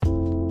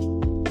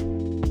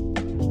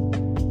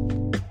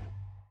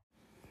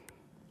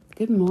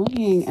Good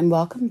morning and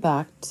welcome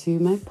back to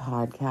my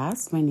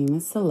podcast. My name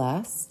is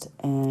Celeste,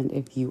 and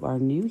if you are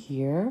new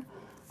here,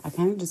 I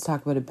kind of just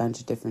talk about a bunch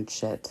of different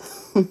shit.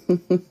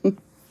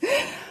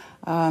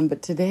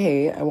 But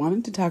today I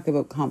wanted to talk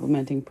about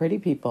complimenting pretty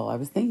people. I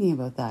was thinking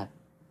about that.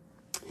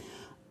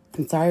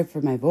 I'm sorry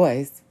for my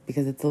voice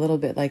because it's a little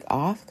bit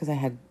off because I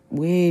had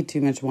way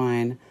too much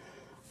wine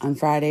on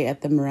Friday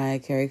at the Mariah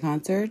Carey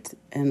concert,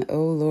 and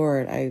oh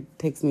Lord, it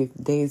takes me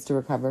days to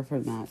recover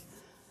from that.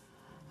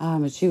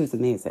 But she was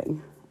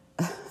amazing.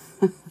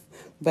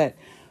 But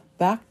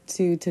back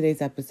to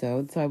today's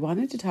episode. So I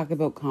wanted to talk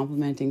about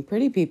complimenting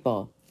pretty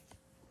people.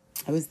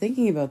 I was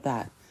thinking about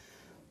that.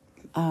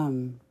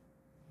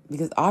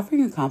 Because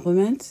offering a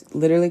compliment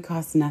literally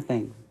costs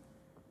nothing.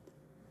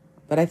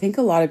 But I think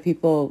a lot of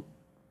people,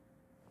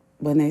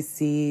 when they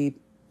see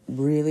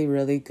really,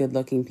 really good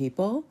looking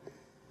people,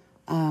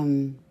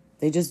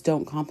 they just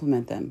don't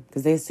compliment them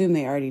because they assume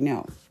they already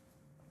know.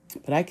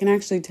 But I can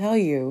actually tell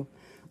you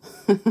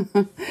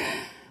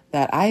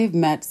that I have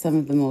met some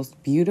of the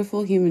most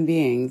beautiful human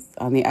beings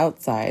on the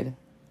outside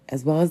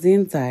as well as the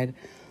inside,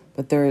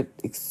 but they're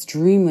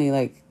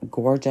extremely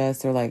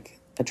gorgeous or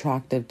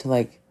attractive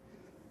to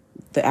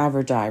the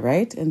average eye,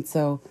 right? And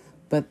so,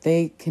 but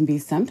they can be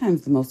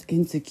sometimes the most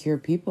insecure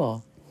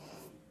people.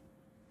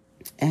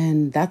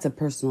 And that's a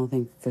personal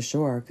thing for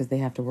sure because they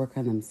have to work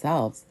on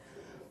themselves.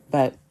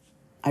 But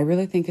I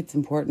really think it's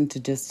important to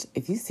just,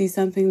 if you see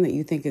something that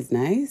you think is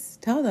nice,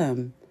 tell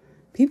them.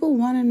 People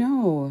want to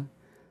know.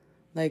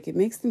 It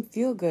makes them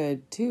feel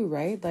good too,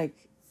 right?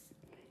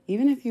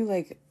 Even if you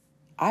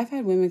I've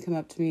had women come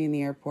up to me in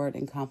the airport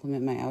and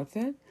compliment my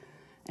outfit,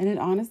 and it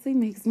honestly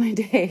makes my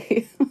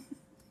day.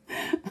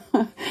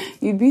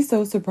 You'd be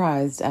so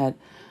surprised at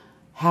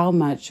how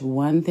much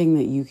one thing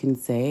that you can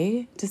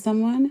say to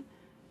someone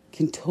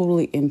can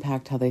totally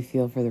impact how they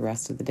feel for the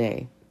rest of the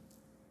day.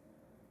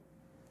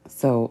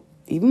 So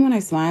even when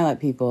I smile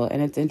at people,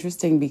 and it's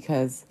interesting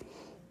because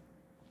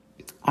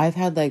I've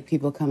had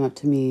people come up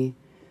to me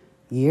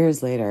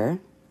years later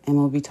and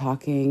we'll be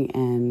talking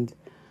and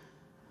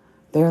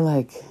they're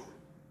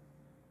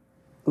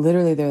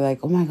literally they're like,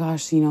 oh my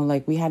gosh,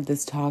 we had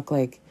this talk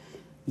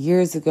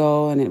years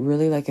ago and it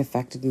really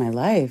affected my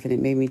life and it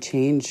made me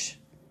change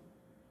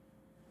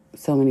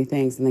so many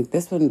things. And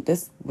this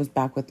was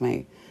back with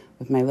my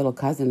little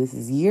cousin. This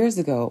is years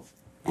ago.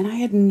 And I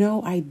had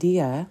no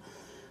idea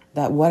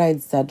that what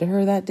I'd said to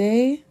her that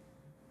day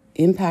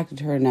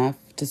impacted her enough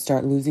to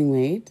start losing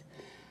weight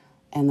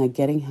and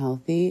getting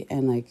healthy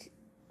and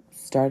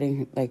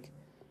starting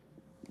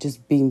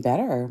just being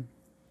better.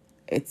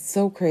 It's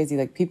so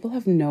crazy. People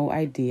have no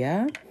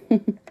idea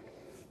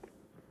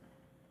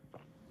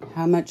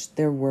how much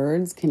their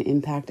words can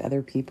impact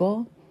other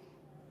people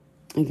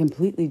and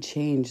completely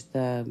change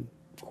the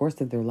course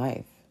of their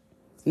life.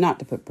 Not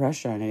to put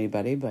pressure on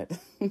anybody, but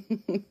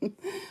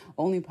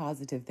only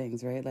positive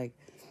things, right?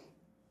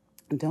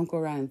 Don't go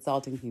around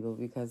insulting people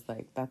because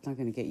that's not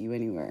going to get you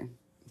anywhere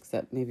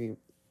except maybe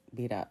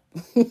beat up.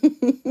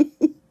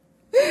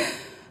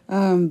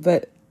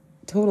 But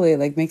totally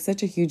make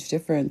such a huge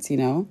difference,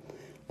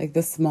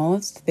 the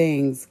smallest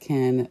things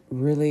can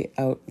really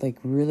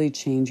really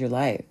change your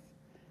life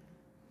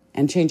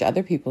and change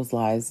other people's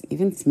lives.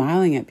 Even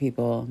smiling at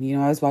people.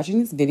 I was watching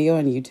this video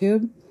on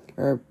YouTube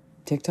or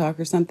TikTok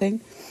or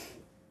something,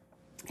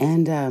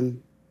 and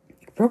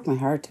it broke my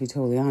heart, to be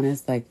totally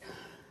honest.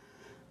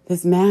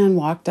 This man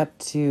walked up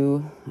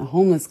to a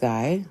homeless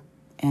guy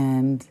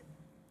and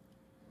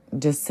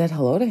just said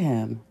hello to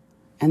him.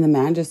 And the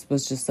man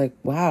was just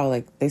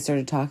wow. They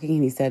started talking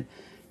and he said,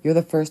 you're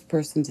the first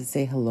person to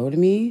say hello to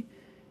me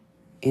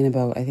in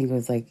about, I think it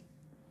was 8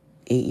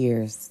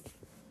 years,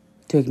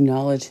 to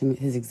acknowledge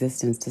his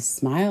existence, to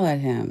smile at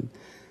him,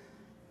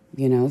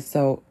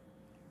 So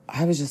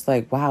I was just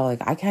wow,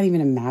 I can't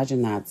even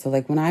imagine that. So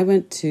when I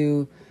went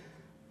to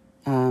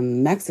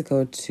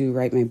Mexico to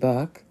write my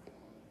book,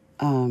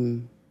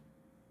 I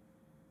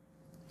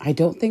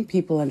don't think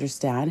people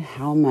understand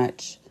how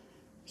much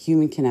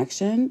human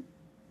connection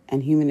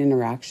and human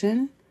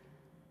interaction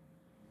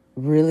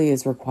really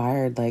is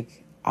required.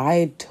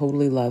 I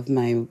totally love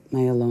my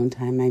alone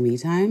time, my me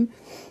time,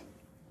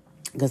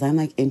 because I'm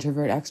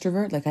introvert,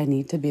 extrovert. I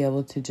need to be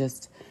able to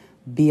just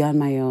be on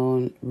my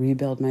own,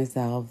 rebuild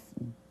myself,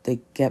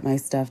 get my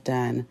stuff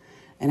done.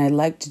 And I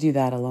like to do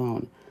that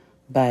alone.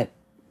 But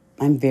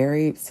I'm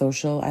very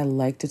social. I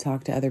like to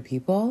talk to other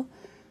people.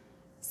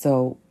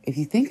 So if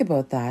you think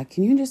about that,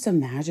 can you just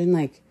imagine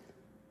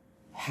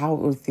how it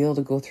would feel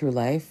to go through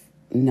life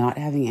not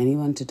having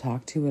anyone to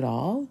talk to at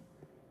all?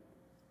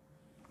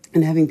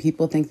 And having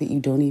people think that you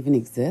don't even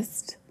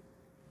exist?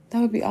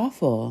 That would be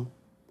awful.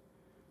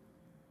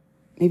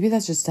 Maybe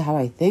that's just how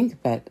I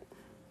think, but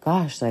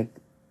gosh, so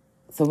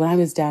when I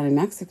was down in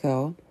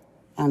Mexico,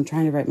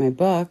 trying to write my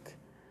book,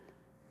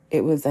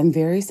 I'm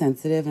very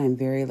sensitive and I'm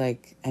very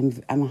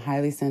I'm a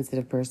highly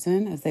sensitive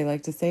person, as they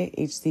like to say,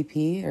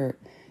 HCP or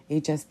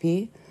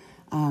HSP.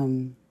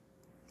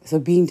 So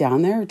being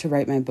down there to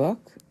write my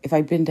book, if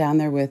I'd been down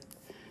there with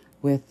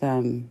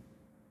a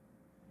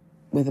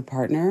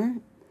partner,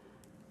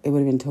 it would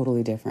have been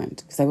totally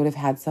different, because I would have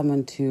had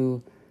someone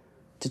to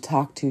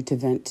talk to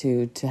vent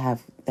to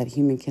have that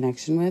human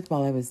connection with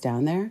while I was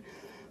down there.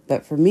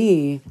 But for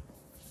me,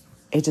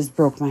 it just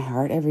broke my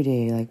heart every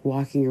day, like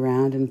walking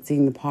around and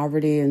seeing the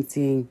poverty and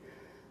seeing,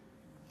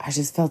 I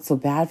just felt so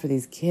bad for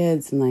these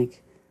kids. And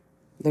like,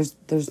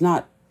 there's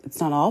not, it's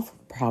not all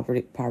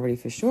poverty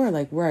for sure.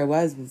 Like where I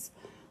was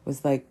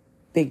like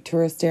big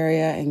tourist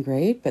area and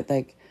great, but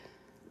like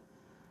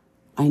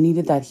I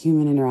needed that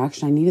human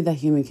interaction. I needed that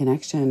human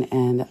connection,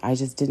 and I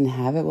just didn't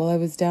have it while I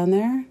was down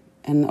there.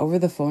 And over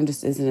the phone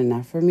just isn't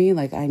enough for me.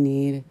 Like I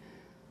need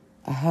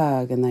a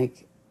hug. And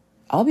like,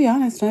 I'll be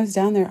honest, when I was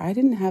down there, I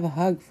didn't have a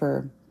hug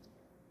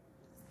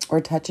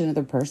or touch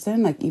another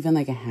person, like even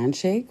like a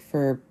handshake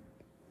for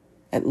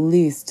at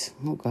least,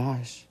 oh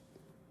gosh,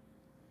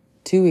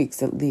 2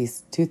 weeks at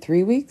least,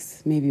 3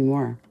 weeks, maybe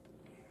more.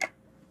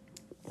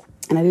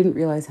 And I didn't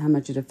realize how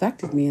much it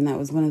affected me. And that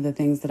was one of the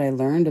things that I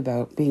learned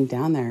about being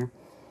down there,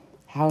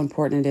 how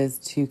important it is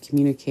to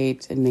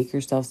communicate and make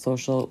yourself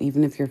social,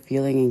 even if you're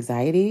feeling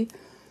anxiety,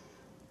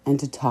 and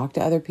to talk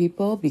to other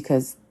people.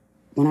 Because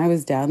when I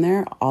was down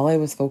there, all I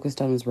was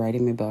focused on was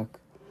writing my book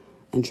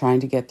and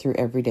trying to get through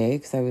every day,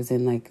 because I was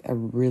in like a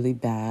really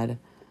bad,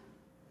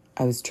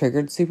 I was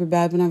triggered super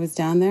bad when I was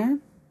down there.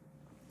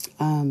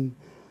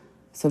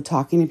 So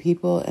talking to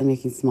people and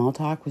making small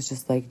talk was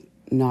just like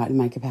not in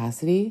my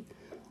capacity.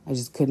 I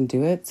just couldn't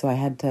do it. So I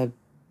had to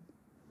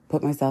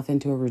put myself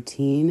into a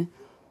routine.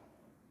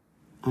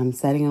 I'm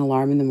setting an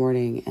alarm in the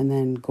morning and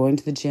then going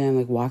to the gym,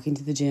 like walking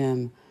to the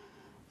gym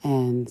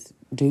and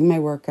doing my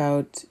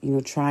workout,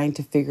 trying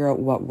to figure out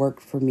what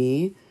worked for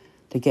me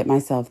to get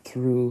myself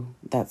through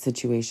that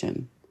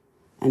situation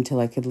until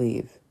I could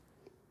leave.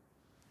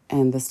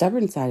 And the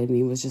stubborn side of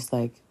me was just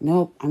like,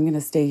 nope, I'm going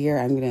to stay here.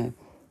 I'm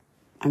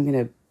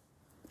going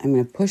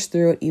to push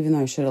through it, even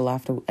though I should have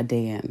left a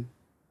day in.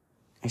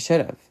 I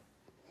should have.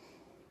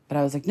 But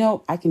I was like,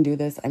 no, I can do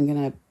this. I'm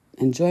going to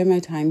enjoy my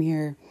time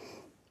here.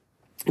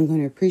 I'm going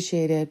to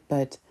appreciate it.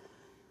 But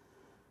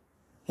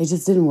it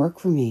just didn't work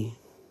for me.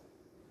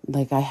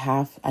 Like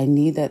I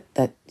need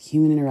that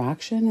human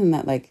interaction and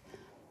that like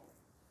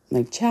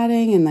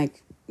chatting and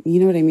like, you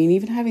know what I mean?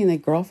 Even having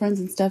like girlfriends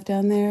and stuff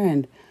down there.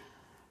 And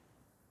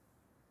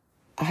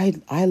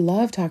I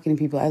love talking to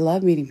people. I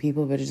love meeting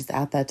people, but just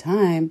at that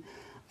time,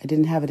 I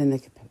didn't have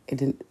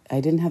I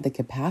didn't have the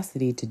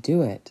capacity to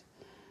do it.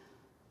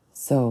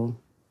 So,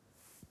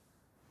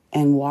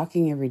 and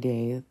walking every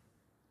day,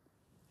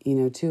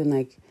 too, and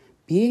like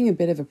being a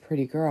bit of a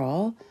pretty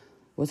girl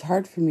was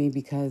hard for me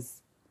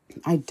because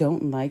I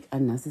don't like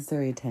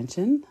unnecessary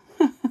attention.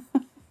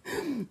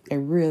 I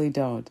really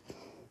don't.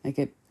 Like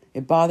it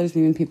bothers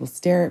me when people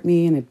stare at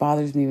me, and it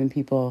bothers me when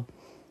people,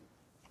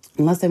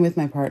 unless I'm with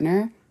my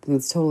partner, then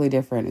it's totally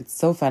different. It's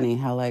so funny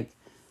how like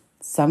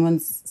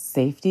someone's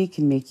safety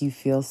can make you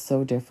feel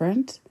so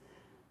different.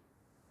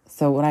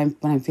 So when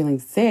I'm feeling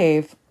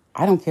safe,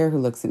 I don't care who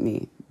looks at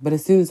me. But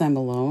as soon as I'm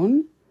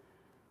alone,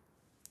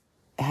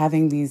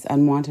 having these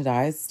unwanted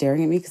eyes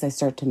staring at me because I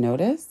start to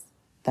notice,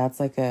 that's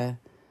like it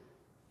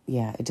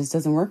just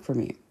doesn't work for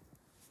me.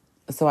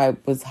 So I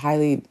was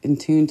highly in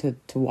tune to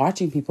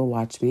watching people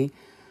watch me,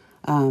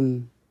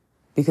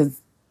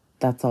 because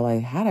that's all I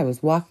had. I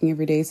was walking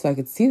every day so I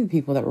could see the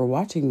people that were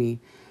watching me.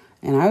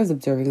 And I was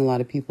observing a lot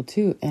of people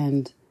too.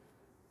 And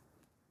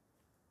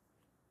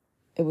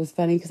it was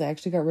funny because I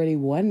actually got ready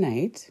one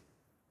night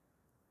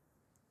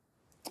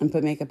and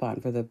put makeup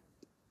on for the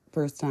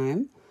first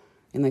time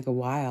in like a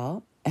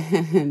while.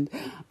 And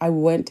I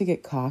went to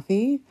get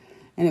coffee,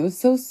 and it was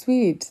so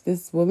sweet.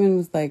 This woman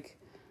was like,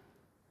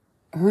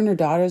 her and her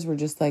daughters were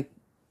just like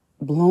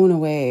blown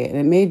away. And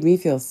it made me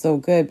feel so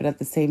good, but at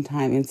the same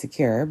time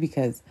insecure,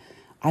 because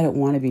I don't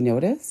want to be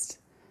noticed.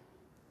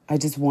 I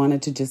just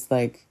wanted to just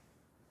like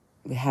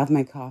have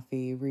my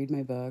coffee, read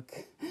my book.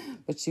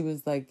 But she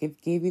was like,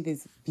 it gave me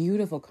these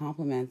beautiful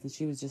compliments, and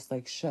she was just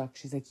like shook.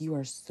 She's like, you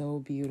are so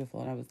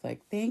beautiful. And I was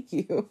like, thank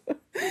you.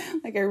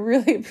 Like, I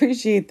really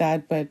appreciate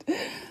that. But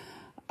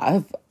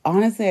I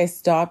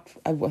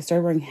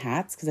started wearing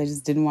hats because I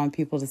just didn't want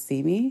people to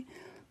see me.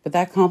 But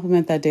that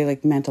compliment that day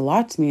like meant a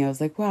lot to me. I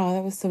was like, wow,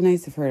 that was so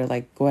nice of her to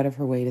like go out of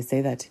her way to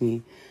say that to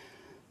me.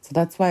 So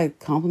that's why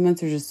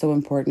compliments are just so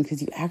important,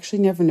 because you actually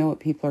never know what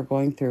people are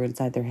going through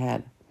inside their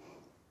head.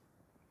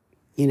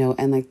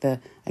 And like the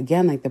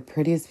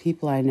prettiest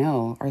people I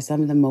know are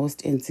some of the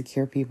most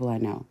insecure people I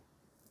know.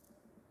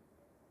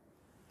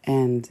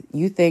 And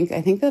I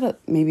think that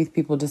maybe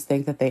people just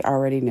think that they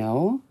already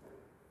know.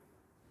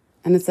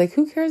 And it's like,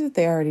 who cares if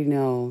they already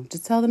know?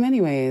 Just tell them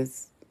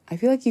anyways. I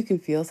feel like you can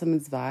feel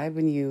someone's vibe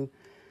when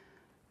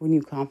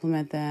you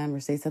compliment them or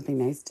say something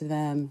nice to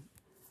them.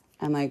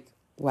 And like,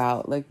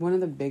 wow, like one of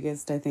the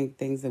biggest, I think,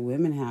 things that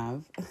women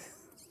have,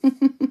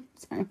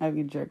 sorry, I'm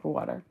having a drink of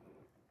water,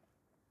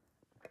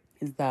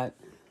 is that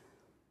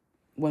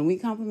when we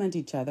compliment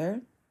each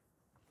other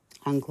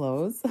on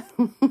clothes,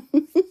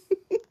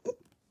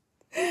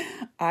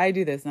 I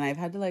do this, and I've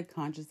had to like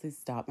consciously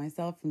stop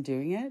myself from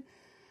doing it.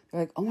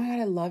 They're like, oh my God,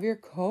 I love your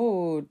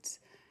coat.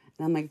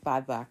 And I'm like,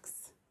 $5,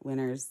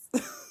 winners.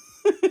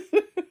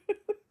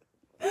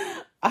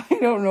 I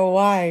don't know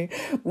why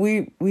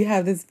we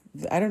have this.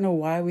 I don't know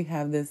why we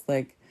have this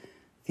like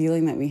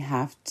feeling that we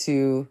have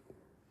to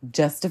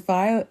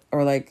justify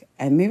or like,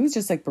 and maybe it's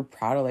just like we're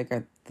proud of like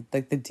our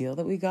like the deal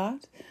that we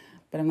got.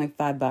 But I'm like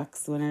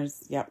 $5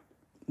 winners. Yep,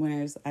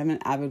 winners. I'm an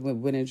avid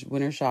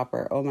winner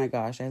shopper. Oh my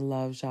gosh, I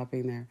love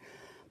shopping there.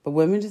 But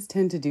women just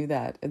tend to do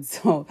that, and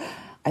so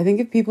I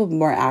think if people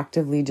more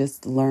actively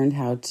just learned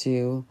how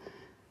to,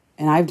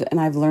 and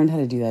I've learned how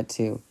to do that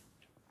too.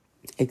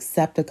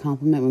 Accept a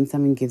compliment when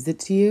someone gives it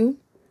to you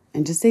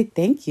and just say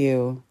thank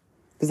you.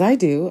 Because I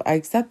do. I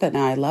accept that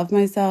now. I love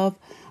myself.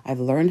 I've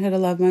learned how to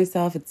love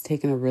myself. It's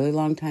taken a really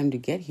long time to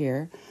get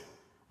here.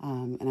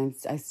 And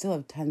I still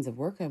have tons of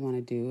work I want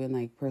to do and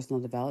like personal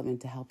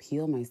development to help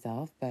heal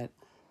myself. But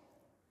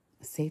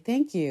say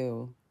thank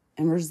you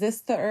and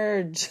resist the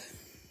urge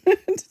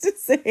to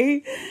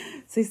say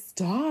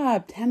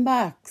stop,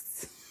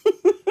 $10.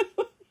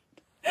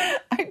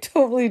 I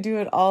totally do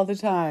it all the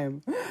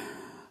time.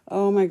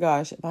 Oh my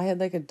gosh. If I had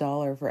like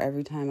 $1 for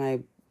every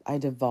time I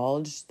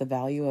divulged the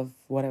value of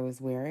what I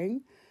was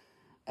wearing.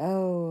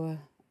 Oh,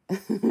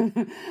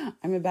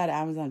 I'm a bad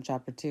Amazon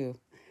shopper too.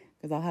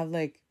 Because I'll have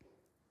like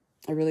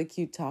a really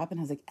cute top and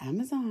I was like,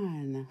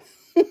 Amazon.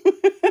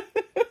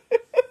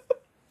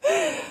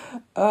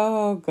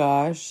 Oh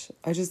gosh.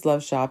 I just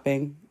love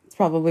shopping. It's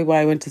probably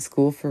why I went to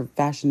school for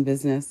fashion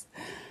business.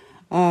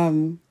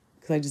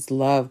 Because I just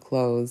love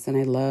clothes and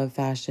I love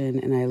fashion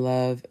and I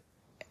love,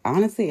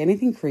 honestly,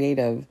 anything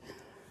creative.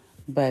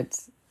 But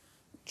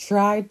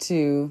try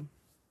to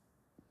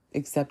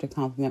accept a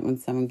compliment when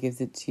someone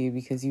gives it to you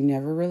because you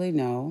never really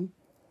know.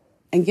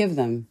 And give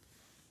them.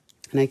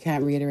 And I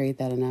can't reiterate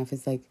that enough.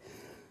 It's like,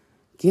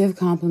 give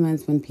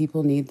compliments when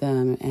people need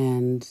them.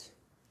 And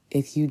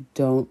if you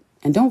don't,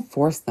 and don't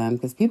force them,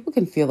 because people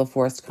can feel a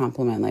forced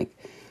compliment. Like,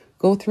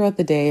 go throughout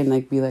the day and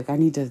like be like, I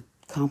need to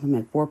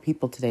compliment 4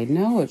 people today.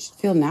 No, it should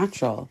feel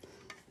natural.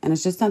 And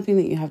it's just something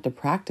that you have to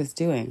practice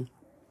doing.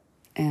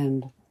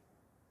 And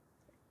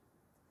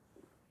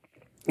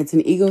it's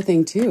an ego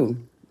thing too.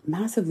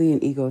 Massively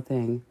an ego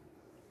thing.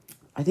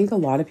 I think a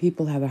lot of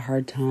people have a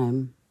hard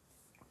time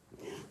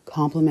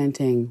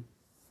complimenting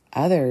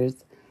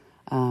others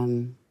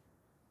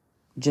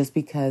just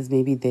because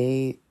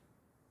maybe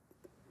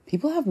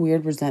people have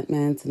weird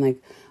resentments. And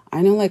like,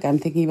 I know, like I'm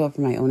thinking about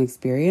from my own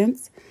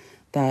experience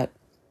that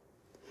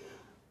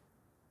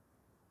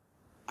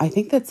I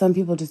think that some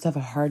people just have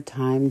a hard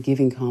time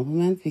giving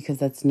compliments because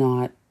that's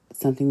not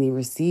something they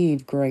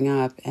received growing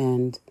up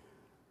and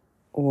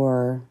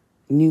or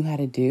knew how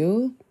to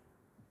do.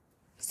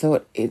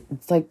 So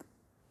it's like,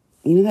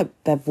 you know,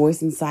 that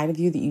voice inside of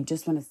you that you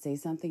just want to say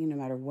something and no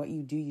matter what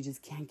you do, you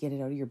just can't get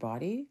it out of your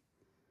body.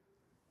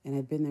 And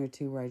I've been there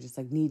too where I just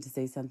like need to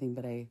say something,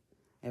 but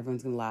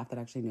everyone's going to laugh that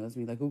actually knows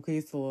me. Like,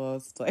 okay,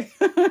 Celeste, like,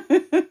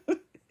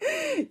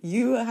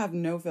 you have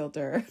no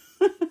filter.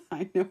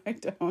 I know I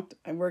don't.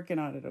 I'm working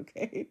on it,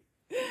 okay?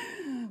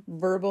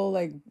 Verbal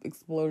like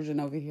explosion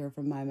over here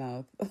from my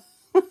mouth.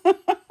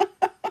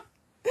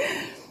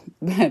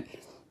 But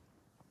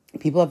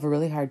people have a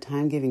really hard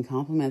time giving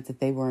compliments if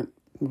they weren't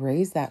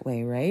raised that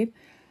way, right?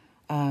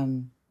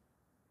 And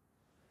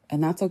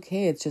that's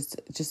okay. It's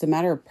just a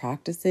matter of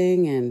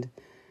practicing, and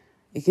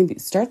it can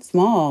start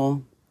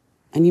small,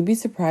 and you'd be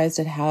surprised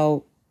at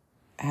how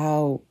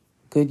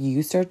good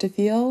you start to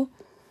feel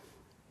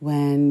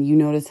when you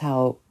notice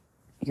how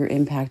you're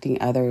impacting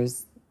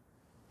others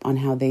on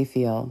how they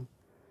feel.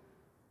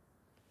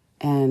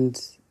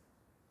 And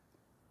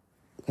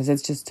because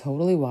it's just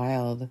totally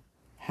wild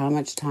how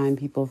much time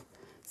people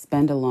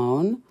spend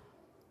alone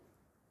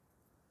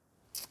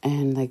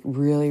and like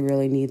really,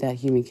 really need that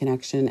human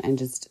connection. And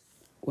just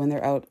when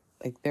they're out,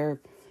 like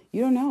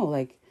you don't know,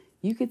 like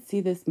you could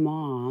see this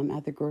mom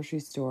at the grocery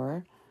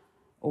store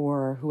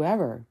or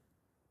whoever.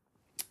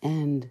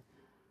 And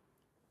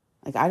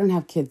like, I don't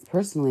have kids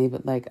personally,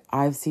 but like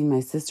I've seen my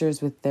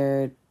sisters with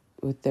their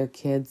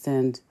kids,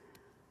 and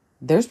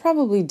there's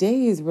probably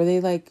days where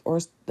they like, or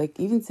like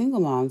even single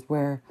moms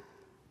where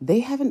they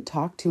haven't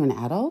talked to an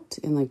adult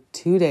in like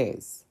 2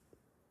 days.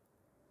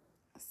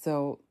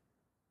 So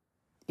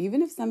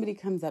even if somebody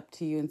comes up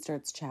to you and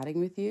starts chatting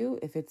with you,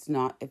 if it's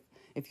not,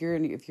 if you're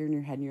in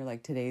your head and you're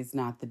like, today's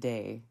not the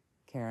day,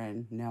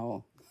 Karen,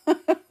 no.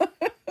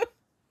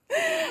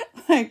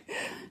 Like,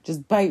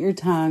 just bite your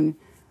tongue.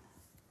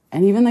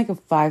 And even like a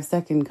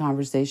 5-second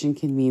conversation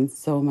can mean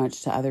so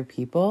much to other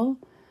people.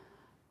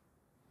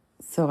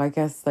 So I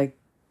guess like,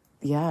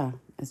 yeah,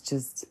 it's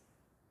just,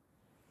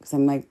 because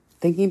I'm like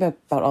thinking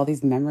about all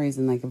these memories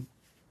and like of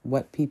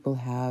what people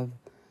have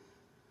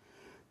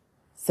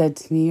said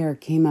to me or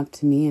came up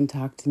to me and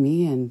talked to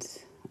me, and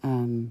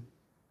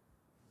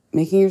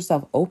making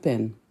yourself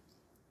open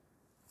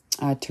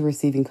to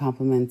receiving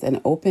compliments and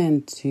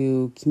open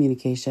to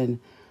communication.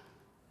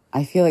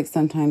 I feel like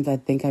sometimes I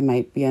think I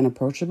might be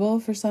unapproachable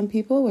for some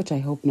people, which I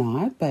hope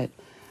not. But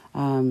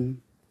I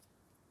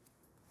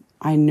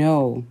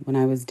know when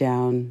I was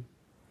down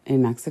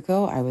in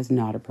Mexico, I was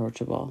not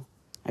approachable.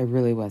 I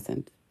really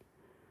wasn't.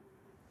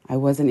 I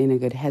wasn't in a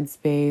good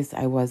headspace.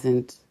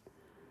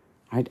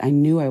 I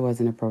knew I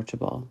wasn't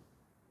approachable.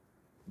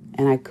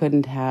 And I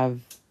couldn't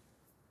have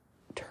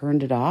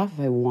turned it off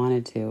if I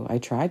wanted to. I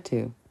tried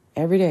to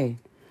every day.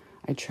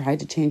 I tried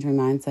to change my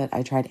mindset.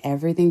 I tried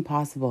everything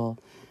possible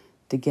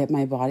to get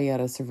my body out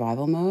of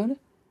survival mode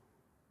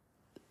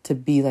to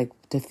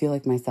feel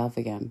like myself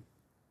again.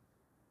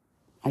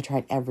 I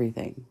tried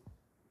everything.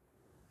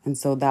 And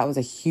so that was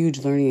a huge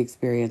learning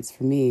experience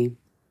for me,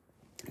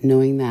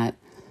 knowing that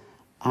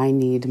my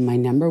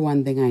number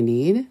one thing I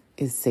need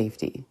is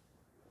safety.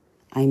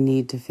 I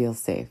need to feel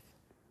safe.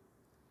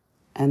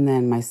 And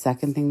then my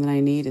second thing that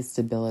I need is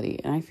stability.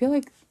 And I feel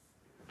like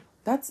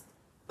that's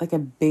like a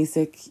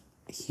basic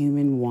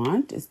human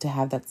want, is to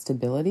have that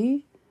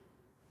stability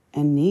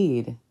and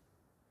need.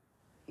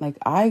 Like,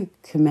 I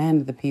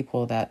commend the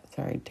people that,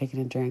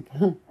 taking a drink.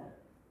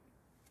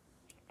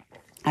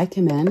 I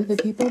commend the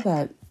people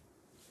that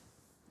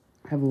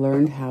have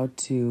learned how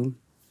to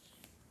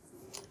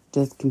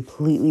just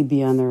completely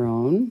be on their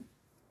own.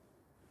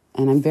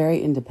 And I'm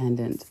very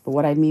independent. But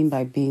what I mean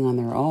by being on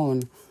their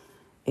own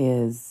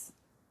is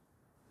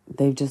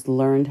they've just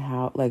learned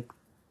how, I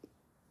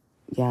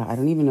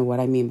don't even know what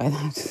I mean by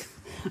that.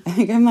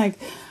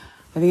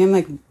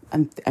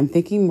 I'm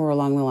thinking more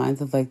along the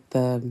lines of like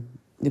the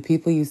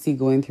people you see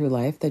going through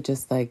life that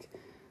just like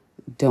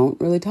don't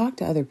really talk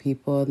to other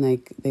people, and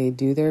like they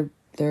do their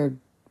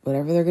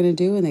whatever they're going to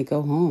do and they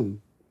go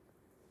home.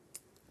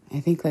 I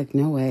think like,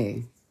 no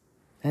way.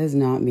 That is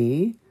not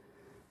me.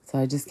 So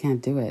I just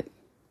can't do it.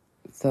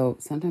 So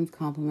sometimes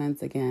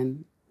compliments,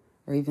 again,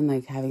 or even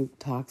like having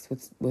talks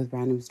with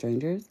random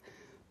strangers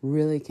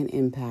really can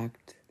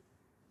impact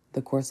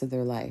the course of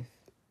their life.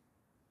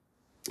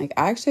 Like,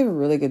 I actually have a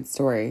really good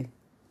story.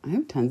 I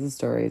have tons of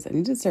stories. I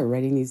need to start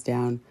writing these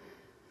down.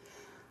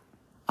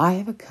 I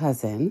have a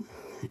cousin,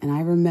 and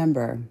I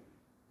remember,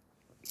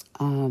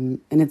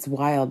 and it's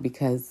wild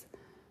because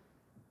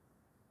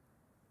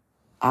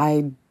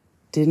I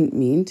didn't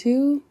mean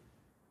to,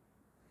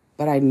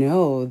 but I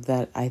know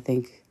that I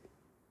think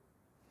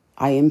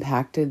I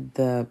impacted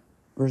the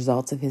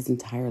results of his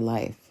entire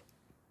life.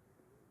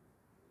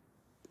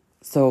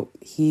 So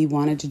he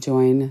wanted to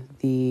join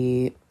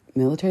the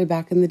military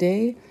back in the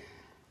day,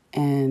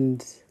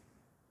 and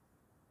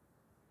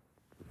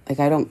like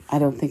I don't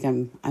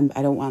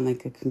want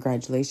like a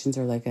congratulations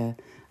or like a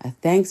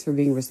thanks for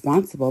being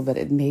responsible, but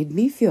it made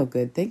me feel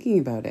good thinking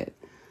about it.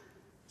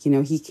 You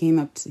know, he came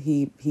up to,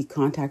 he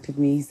contacted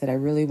me. He said, I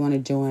really want to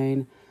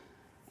join,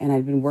 and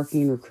I'd been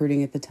working in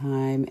recruiting at the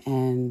time,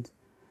 and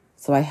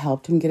so I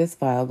helped him get his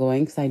file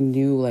going because I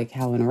knew like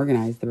how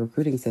unorganized the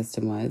recruiting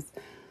system was,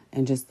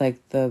 and just like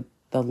the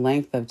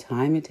length of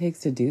time it takes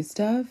to do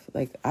stuff.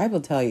 Like, I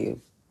will tell you,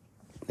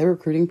 the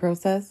recruiting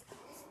process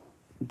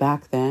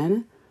back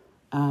then,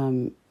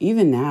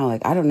 even now,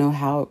 like, I don't know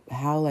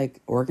how like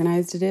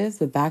organized it is,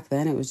 but back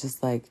then it was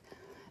just like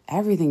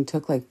everything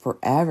took like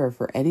forever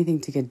for anything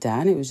to get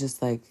done. It was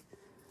just like,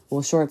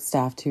 well, short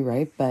staffed too,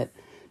 right? But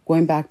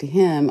going back to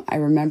him, I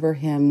remember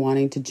him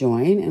wanting to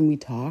join, and we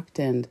talked,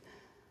 and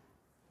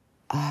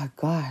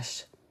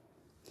gosh,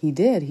 he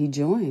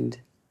joined.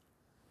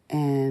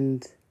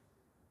 And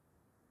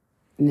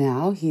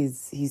now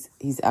he's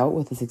out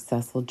with a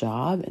successful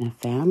job and a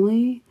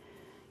family.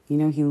 You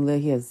know,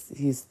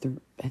 he's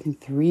I think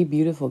 3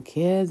 beautiful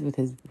kids with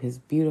his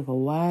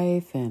beautiful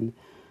wife, and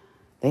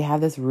they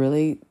have this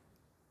really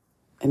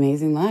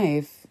amazing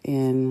life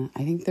I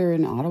think they're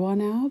in Ottawa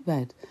now.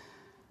 But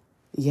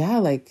yeah,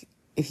 like,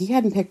 if he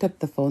hadn't picked up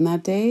the phone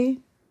that day,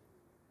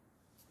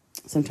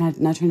 so I'm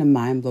not trying to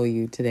mind blow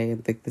you today,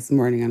 like this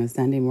morning on a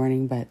Sunday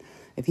morning, but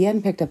if he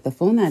hadn't picked up the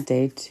phone that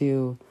day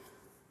to,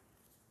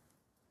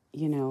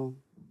 you know,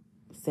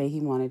 say he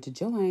wanted to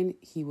join,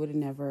 he would have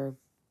never,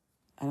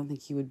 I don't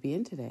think he would be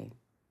in today.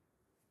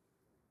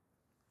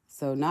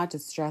 So not to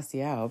stress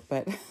you out,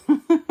 but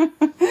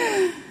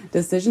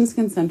decisions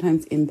can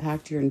sometimes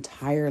impact your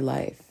entire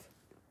life.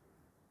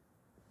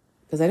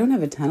 Because I don't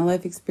have a ton of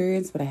life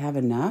experience, but I have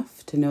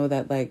enough to know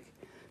that, like,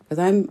 because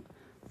I'm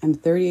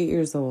 38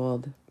 years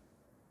old,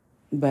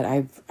 but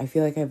I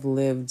feel like I've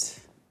lived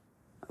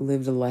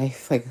a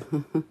life, like,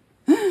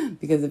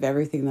 because of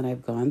everything that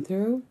I've gone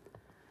through.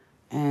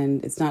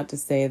 And it's not to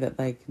say that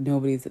like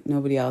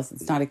nobody else,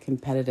 it's not a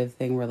competitive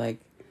thing where like,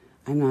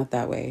 I'm not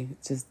that way.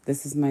 It's just,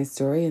 this is my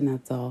story and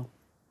that's all.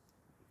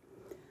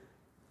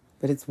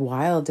 But it's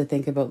wild to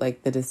think about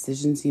like the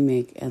decisions you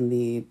make and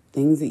the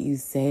things that you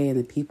say and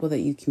the people that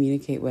you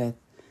communicate with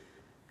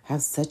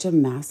have such a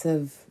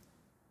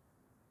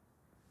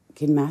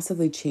can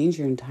massively change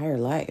your entire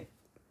life.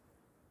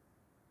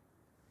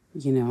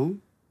 You know,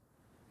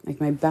 like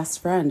my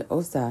best friend,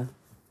 Osa,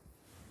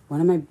 one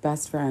of my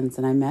best friends,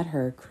 and I met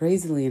her,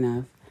 crazily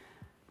enough,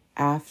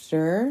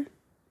 after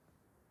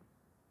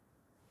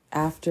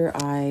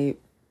I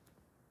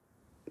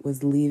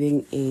was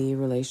leaving a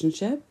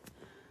relationship.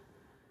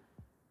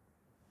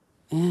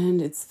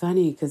 And it's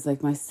funny because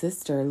like my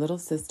little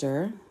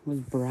sister,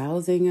 was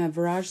browsing a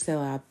garage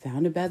sale app,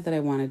 found a bed that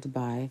I wanted to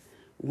buy,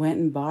 went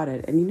and bought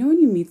it. And you know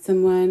when you meet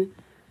someone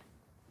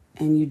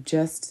and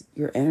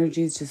your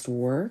energies just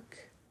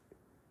work,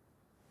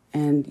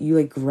 and you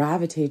like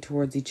gravitate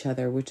towards each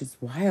other, which is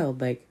wild.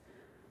 Like,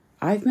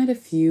 I've met a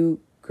few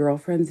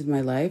girlfriends in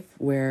my life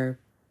where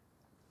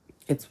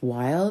it's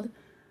wild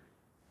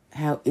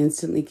how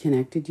instantly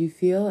connected you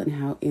feel and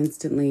how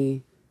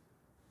instantly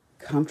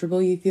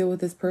comfortable you feel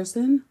with this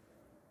person.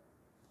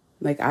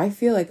 Like, I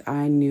feel like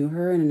I knew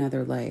her in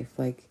another life,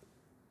 like,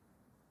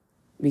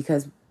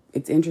 because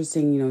it's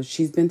interesting,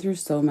 she's been through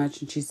so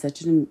much and she's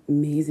such an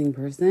amazing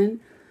person.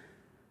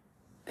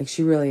 Like,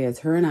 she really is.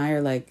 Her and I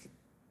are like,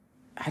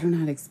 I don't know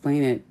how to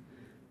explain it.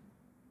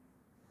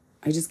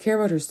 I just care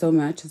about her so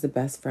much as a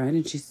best friend,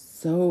 and she's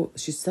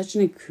such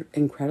an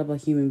incredible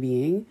human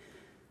being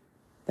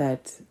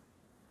that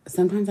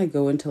sometimes I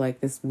go into like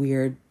this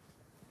weird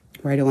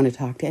where I don't want to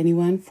talk to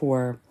anyone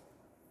for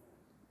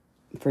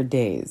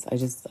days.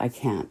 I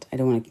can't. I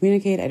don't want to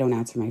communicate. I don't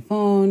answer my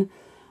phone.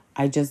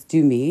 I just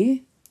do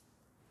me,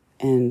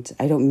 and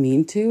I don't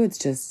mean to. It's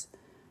just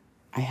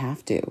I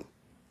have to.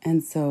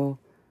 And so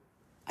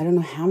I don't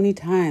know how many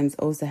times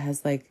Osa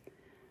has like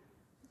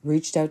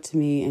reached out to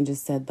me and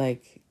just said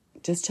like,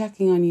 just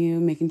checking on you,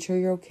 making sure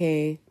you're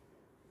okay.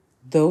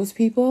 Those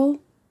people,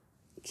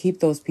 keep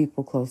those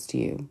people close to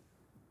you,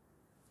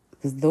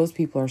 because those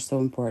people are so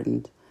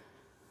important.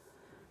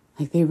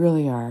 Like, they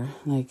really are.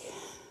 Like,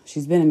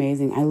 she's been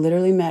amazing. I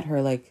literally met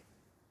her like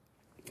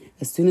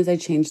as soon as I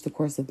changed the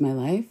course of my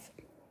life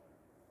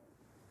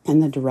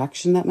and the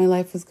direction that my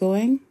life was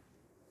going.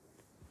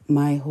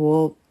 My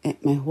whole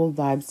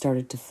vibe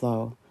started to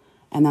flow,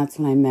 and that's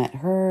when I met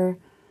her,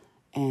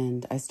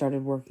 and I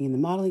started working in the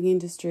modeling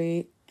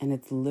industry. And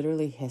it's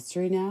literally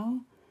history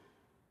now.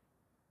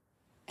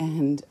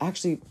 And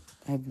actually,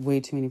 I have way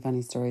too many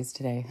funny stories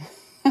today.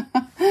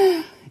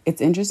 It's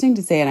interesting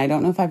to say, and I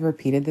don't know if I've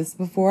repeated this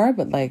before,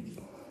 but like,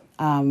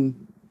 I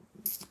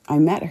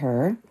met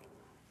her,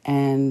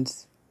 and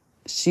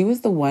she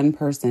was the one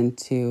person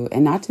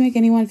and not to make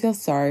anyone feel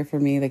sorry for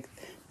me, like,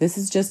 this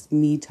is just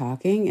me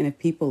talking, and if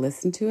people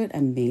listen to it,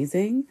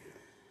 amazing.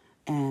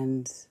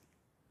 And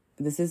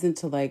this isn't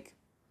to like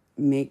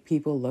make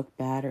people look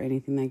bad or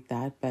anything like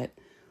that, but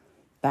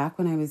back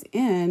when I was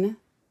in,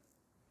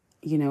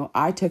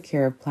 I took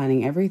care of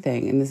planning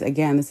everything. And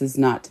this is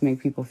not to make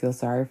people feel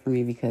sorry for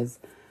me, because,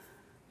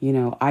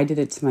 I did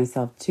it to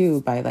myself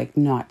too by like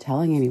not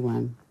telling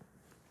anyone.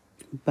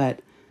 But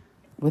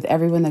with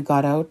everyone that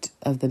got out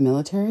of the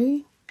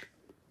military,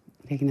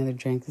 take another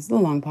drink. This is a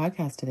long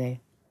podcast today.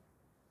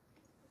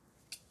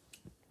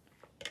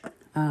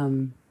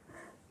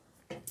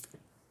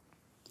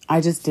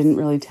 I just didn't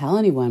really tell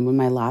anyone when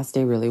my last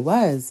day really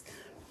was,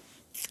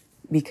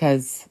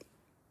 because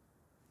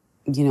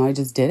I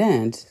just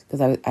didn't,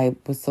 because I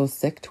was so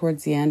sick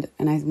towards the end.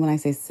 And when I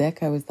say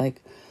sick, I was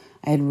like,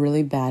 I had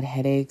really bad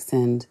headaches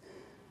and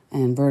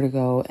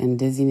vertigo and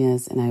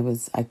dizziness. And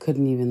I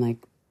couldn't even like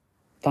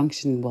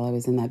function while I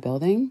was in that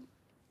building.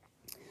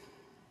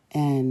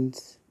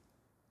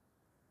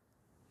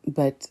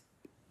 But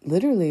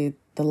literally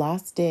the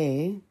last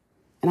day,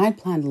 and I'd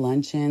planned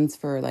luncheons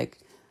for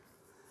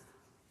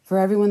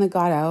everyone that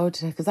got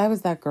out, because I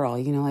was that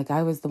girl, like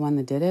I was the one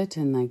that did it,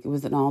 and like it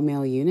was an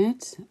all-male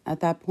unit at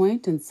that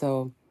point, and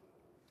so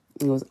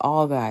it was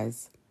all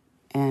guys,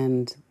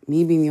 and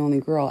me being the only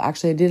girl.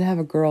 Actually, I did have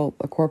a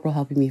corporal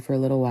helping me for a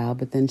little while,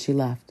 but then she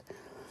left.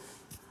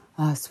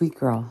 Sweet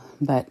girl.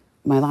 But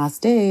my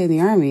last day in the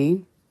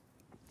Army,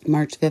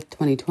 March 5th,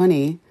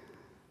 2020,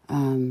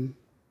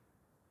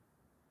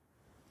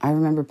 I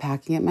remember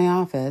packing at my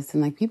office,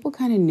 and like people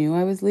kind of knew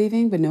I was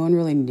leaving, but no one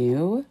really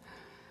knew.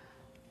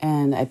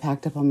 And I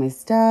packed up all my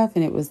stuff,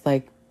 and it was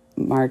like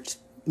March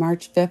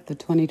 5th of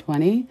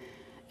 2020.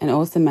 And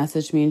Osa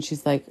messaged me, and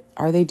she's like,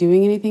 are they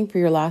doing anything for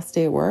your last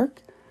day at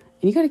work?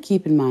 And you got to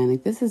keep in mind,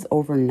 like, this is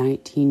over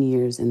 19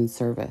 years in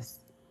service.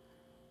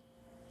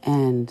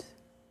 And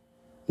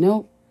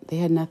nope, they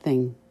had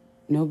nothing.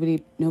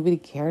 Nobody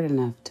cared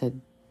enough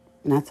and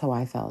that's how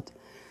I felt.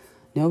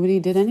 Nobody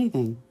did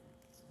anything.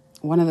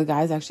 One of the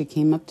guys actually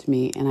came up to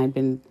me, and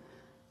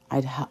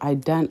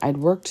I'd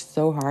worked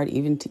so hard,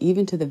 even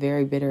to the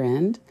very bitter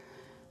end,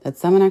 that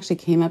someone actually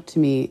came up to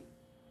me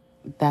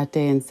that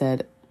day and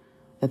said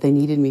that they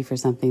needed me for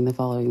something the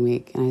following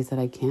week. And I said,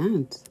 I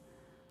can't.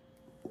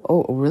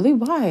 Oh, really?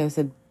 Why? I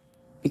said,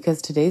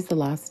 because today's the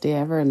last day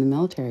ever in the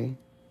military.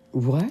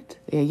 What?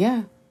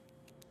 Yeah.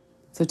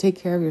 So take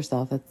care of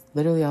yourself. That's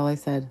literally all I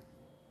said.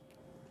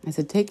 I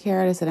said, take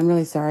care. And I said, I'm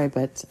really sorry,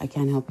 but I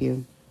can't help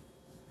you.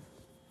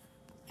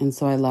 And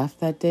so I left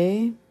that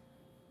day.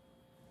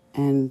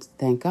 And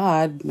thank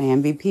God, my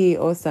MVP,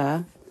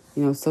 Osa,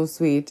 so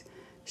sweet,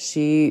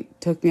 she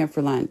took me up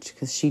for lunch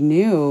because she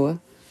knew.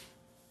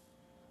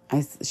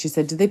 She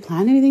said, did they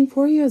plan anything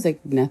for you? I was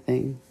like,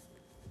 nothing.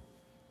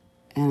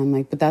 And I'm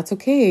like, but that's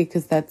okay,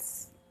 because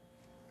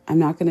I'm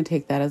not going to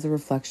take that as a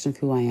reflection of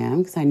who I am,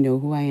 because I know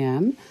who I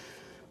am.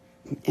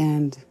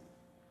 And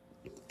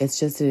it's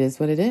just, it is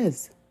what it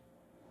is.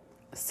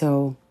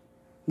 So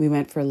we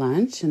went for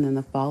lunch, and then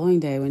the following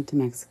day I went to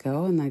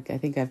Mexico, and I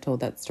think I've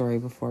told that story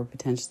before,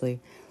 potentially.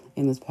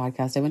 in this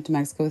podcast. I went to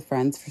Mexico with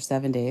friends for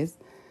 7 days,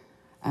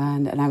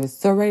 and I was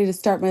so ready to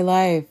start my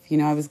life. You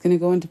know, I was going to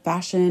go into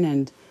fashion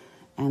and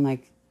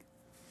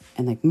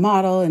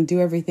model and do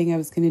everything I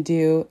was going to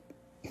do.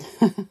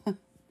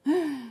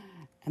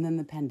 And then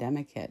the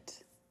pandemic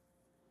hit.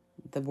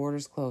 The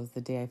borders closed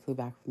the day I flew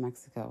back from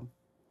Mexico.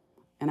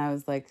 And I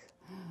was like,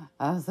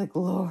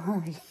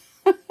 Lord.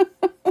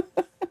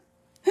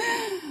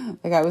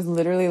 Like, I was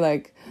literally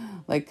like,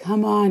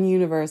 come on,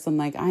 universe. I'm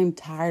like, I'm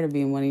tired of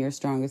being one of your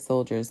strongest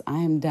soldiers. I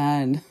am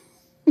done.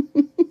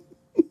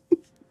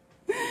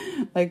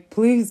 Like,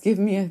 please give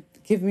me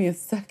a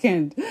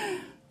second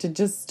to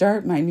just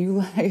start my new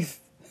life.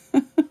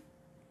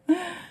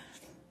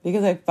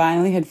 Because I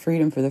finally had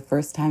freedom for the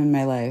first time in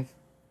my life.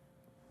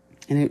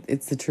 And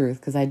it's the truth,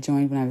 because I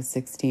joined when I was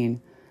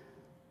 16.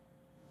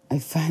 I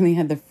finally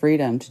had the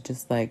freedom to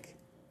just like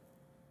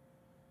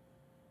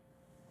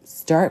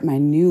start my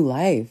new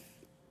life.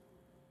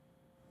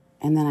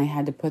 And then I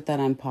had to put that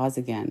on pause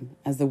again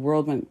as the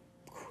world went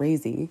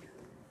crazy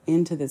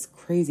into this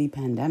crazy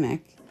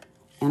pandemic.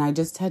 And I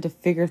just had to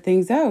figure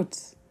things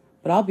out.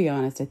 But I'll be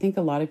honest, I think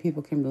a lot of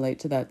people can relate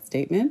to that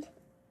statement.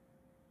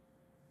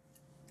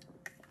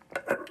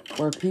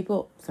 Where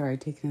people, sorry,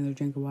 take another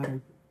drink of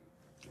water.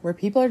 Where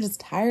people are just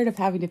tired of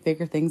having to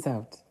figure things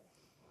out.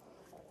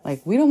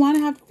 Like, we don't want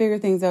to have to figure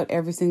things out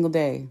every single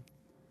day,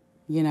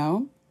 you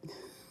know?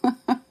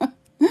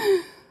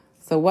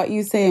 So what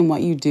you say and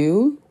what you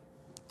do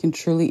can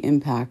truly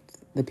impact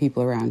the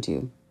people around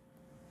you.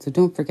 So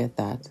don't forget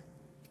that.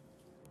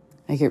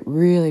 Like, it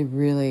really,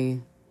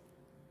 really,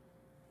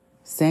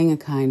 saying a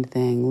kind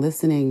thing,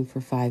 listening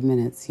for 5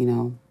 minutes, you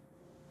know,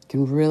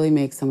 can really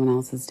make someone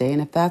else's day.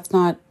 And if that's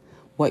not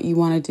what you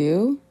want to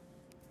do,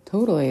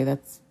 totally,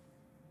 that's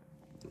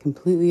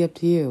completely up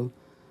to you.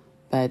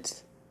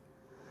 But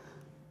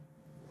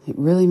it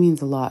really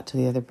means a lot to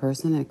the other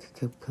person.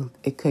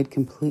 It could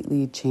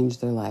completely change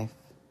their life.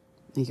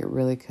 Like, it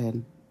really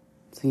could.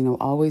 So, you know,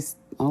 always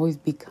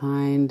be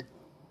kind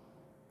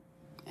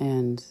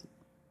and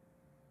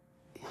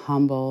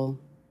humble.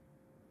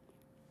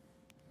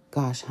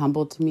 Gosh,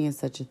 humble to me is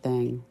such a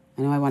thing.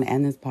 I know I want to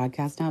end this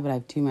podcast now, but I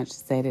have too much to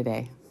say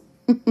today.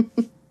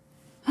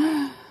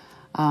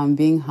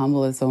 Being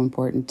humble is so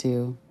important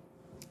too.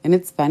 And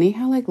it's funny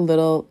how like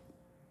little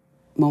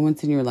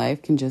moments in your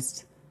life can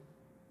just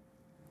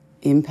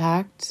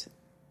impact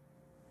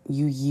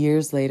you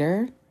years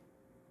later.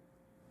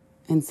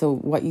 And so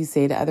what you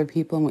say to other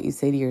people and what you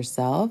say to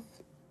yourself,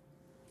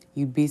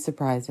 you'd be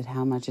surprised at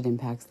how much it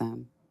impacts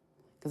them.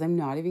 Because I'm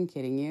not even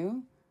kidding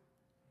you.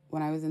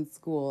 When I was in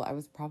school, I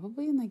was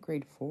probably in like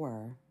grade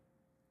 4.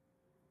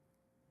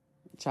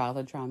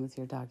 Childhood traumas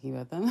here, talking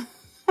about them.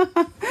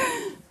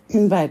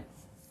 But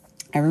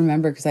I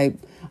remember because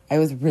I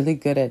was really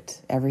good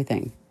at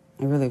everything.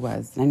 I really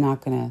was. And I'm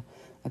not going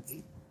to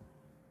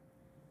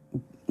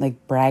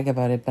like brag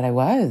about it, but I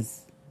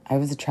was. I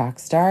was a track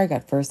star. I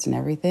got first in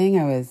everything.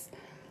 I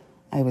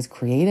was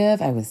creative.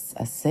 I was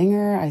a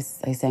singer. I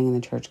sang in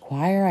the church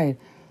choir.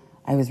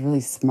 I was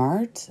really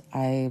smart.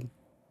 And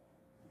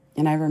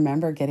I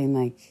remember getting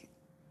like,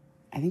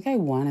 I think I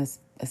won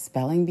a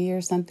spelling bee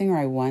or something, or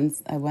I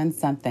won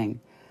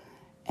something.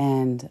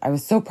 And I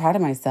was so proud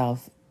of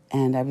myself.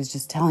 And I was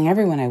just telling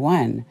everyone I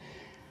won.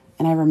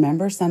 And I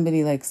remember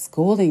somebody like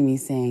scolding me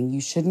saying,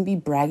 you shouldn't be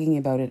bragging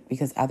about it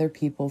because other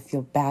people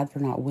feel bad for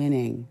not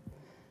winning.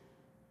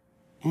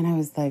 And I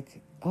was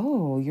like,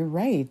 oh, you're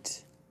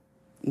right.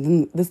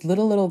 And this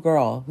little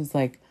girl who's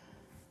like,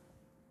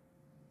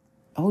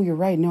 oh, you're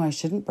right. No, I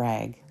shouldn't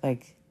brag.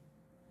 Like,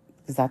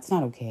 because that's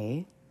not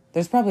okay.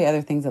 There's probably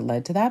other things that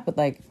led to that, but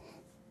like,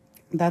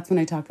 that's when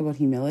I talk about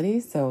humility.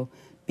 So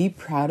be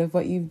proud of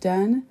what you've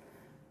done,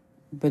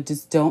 but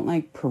just don't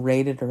like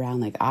parade it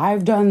around like,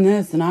 I've done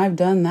this and I've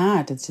done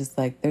that. It's just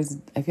like,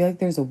 I feel like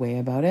there's a way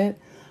about it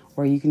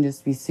where you can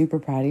just be super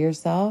proud of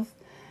yourself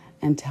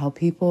and tell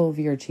people of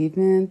your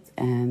achievements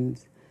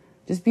and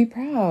just be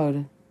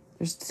proud.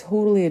 There's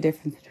totally a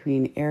difference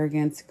between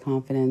arrogance,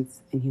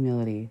 confidence, and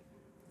humility.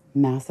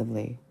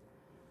 Massively.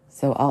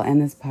 So I'll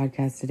end this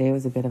podcast today. It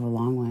was a bit of a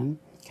long one,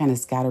 kind of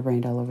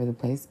scatterbrained all over the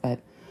place, but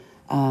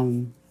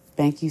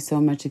thank you so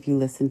much if you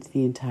listened to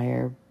the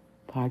entire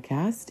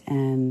podcast,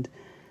 and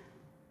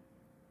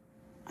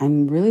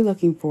I'm really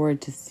looking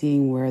forward to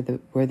seeing where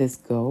this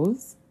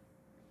goes.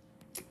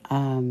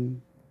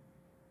 And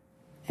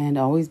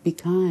always be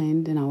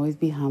kind and always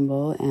be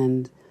humble,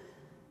 and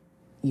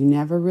you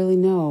never really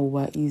know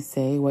what you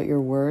say, how your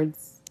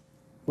words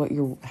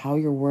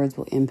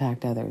will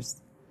impact others.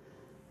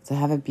 So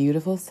have a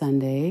beautiful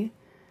Sunday,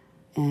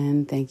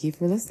 and thank you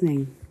for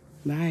listening.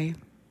 Bye.